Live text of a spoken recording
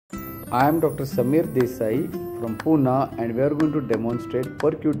I am Dr. Samir Desai from Pune, and we are going to demonstrate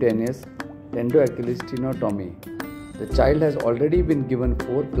percutaneous Tedoachilles tenotomy. The child has already been given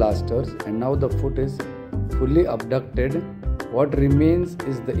 4 plasters and now the foot is fully abducted. What remains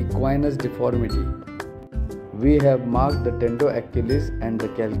is the equinus deformity. We have marked the Tedoachilles and the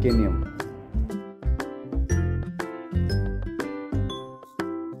calcaneum.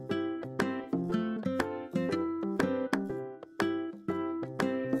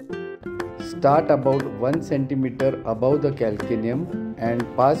 Start about 1 cm above the calcaneum and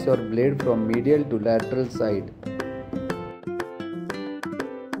pass your blade from medial to lateral side.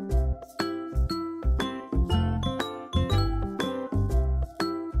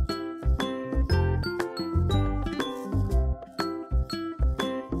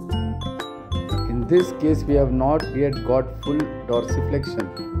 In this case, we have not yet got full dorsiflexion,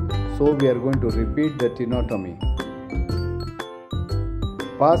 so we are going to repeat the tenotomy.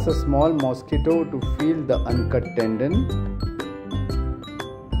 Pass a small mosquito to feel the uncut tendon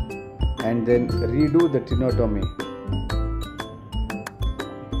and then redo the tenotomy.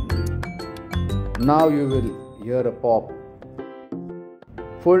 Now you will hear a pop.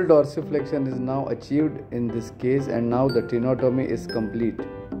 Full dorsiflexion is now achieved in this case, and now the tenotomy is complete.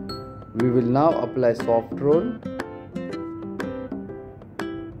 We will now apply soft roll.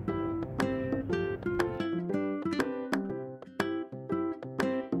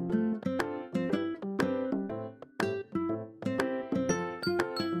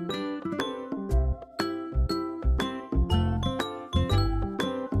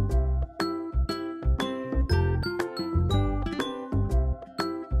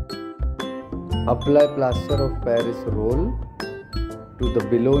 Apply plaster of Paris roll to the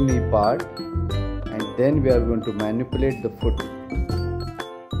below knee part, and then we are going to manipulate the foot.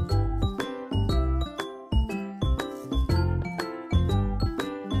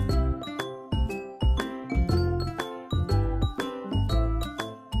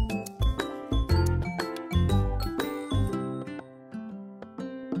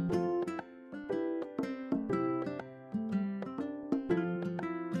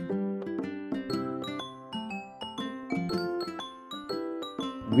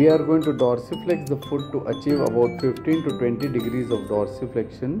 We are going to dorsiflex the foot to achieve about 15 to 20 degrees of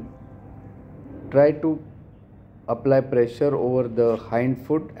dorsiflexion. Try to apply pressure over the hind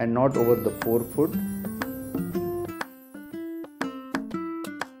foot and not over the forefoot.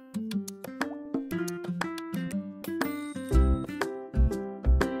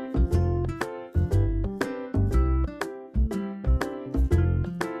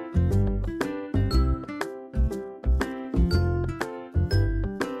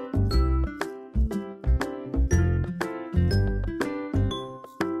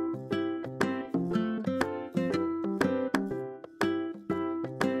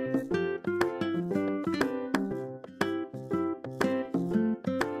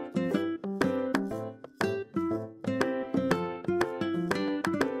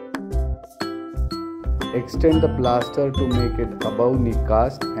 Extend the plaster to make it above knee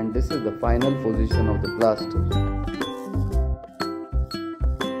cast, and this is the final position of the plaster.